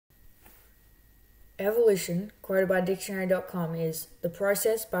Evolution, quoted by Dictionary.com, is the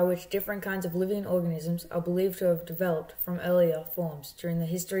process by which different kinds of living organisms are believed to have developed from earlier forms during the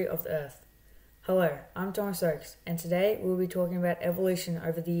history of the Earth. Hello, I'm Thomas Oakes, and today we'll be talking about evolution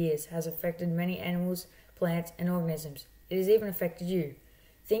over the years has affected many animals, plants, and organisms. It has even affected you.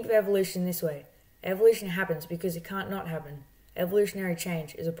 Think of evolution this way. Evolution happens because it can't not happen. Evolutionary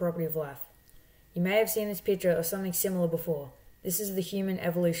change is a property of life. You may have seen this picture or something similar before. This is the human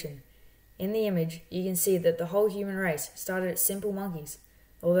evolution. In the image, you can see that the whole human race started as simple monkeys.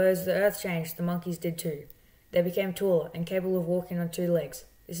 Although as the earth changed, the monkeys did too. They became taller and capable of walking on two legs.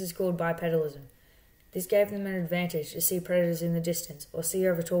 This is called bipedalism. This gave them an advantage to see predators in the distance or see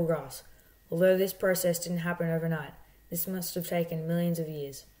over tall grass. Although this process didn't happen overnight, this must have taken millions of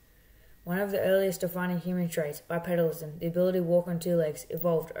years. One of the earliest defining human traits, bipedalism, the ability to walk on two legs,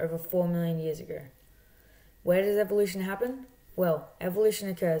 evolved over 4 million years ago. Where does evolution happen? Well, evolution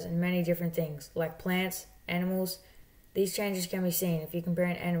occurs in many different things, like plants, animals. These changes can be seen if you compare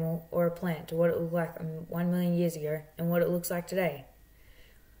an animal or a plant to what it looked like 1 million years ago and what it looks like today.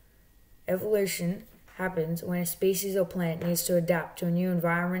 Evolution happens when a species or plant needs to adapt to a new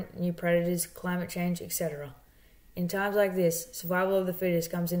environment, new predators, climate change, etc. In times like this, survival of the fittest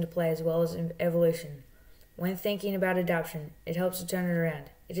comes into play as well as evolution. When thinking about adaptation, it helps to turn it around.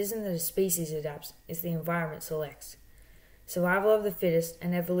 It isn't that a species adapts, it's the environment selects. Survival of the fittest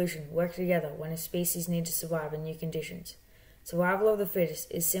and evolution work together when a species needs to survive in new conditions. Survival of the fittest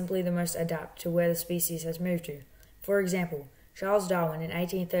is simply the most adapt to where the species has moved to. For example, Charles Darwin in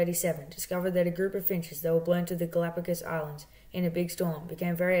 1837 discovered that a group of finches that were blown to the Galapagos Islands in a big storm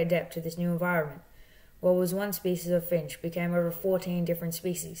became very adept to this new environment. What was one species of finch became over 14 different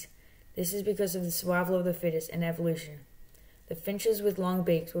species. This is because of the survival of the fittest and evolution. The finches with long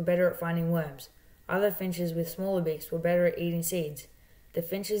beaks were better at finding worms. Other finches with smaller beaks were better at eating seeds. The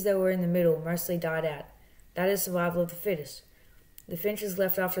finches that were in the middle mostly died out. That is survival of the fittest. The finches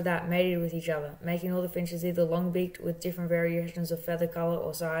left after that mated with each other, making all the finches either long-beaked with different variations of feather color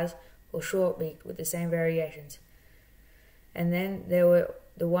or size, or short-beaked with the same variations. And then there were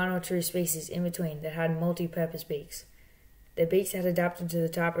the one or two species in between that had multi-purpose beaks. Their beaks had adapted to the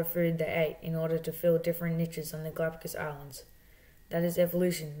type of food they ate in order to fill different niches on the Galapagos Islands. That is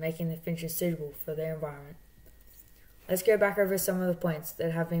evolution, making the finches suitable for their environment. Let's go back over some of the points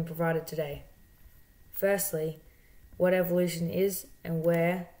that have been provided today. Firstly, what evolution is and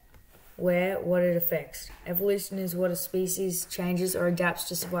what it affects. Evolution is what a species changes or adapts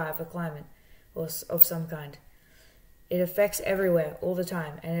to survive a climate of some kind. It affects everywhere, all the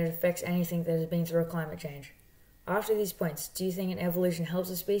time, and it affects anything that has been through a climate change. After these points, do you think an evolution helps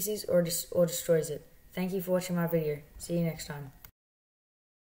a species or destroys it? Thank you for watching my video. See you next time.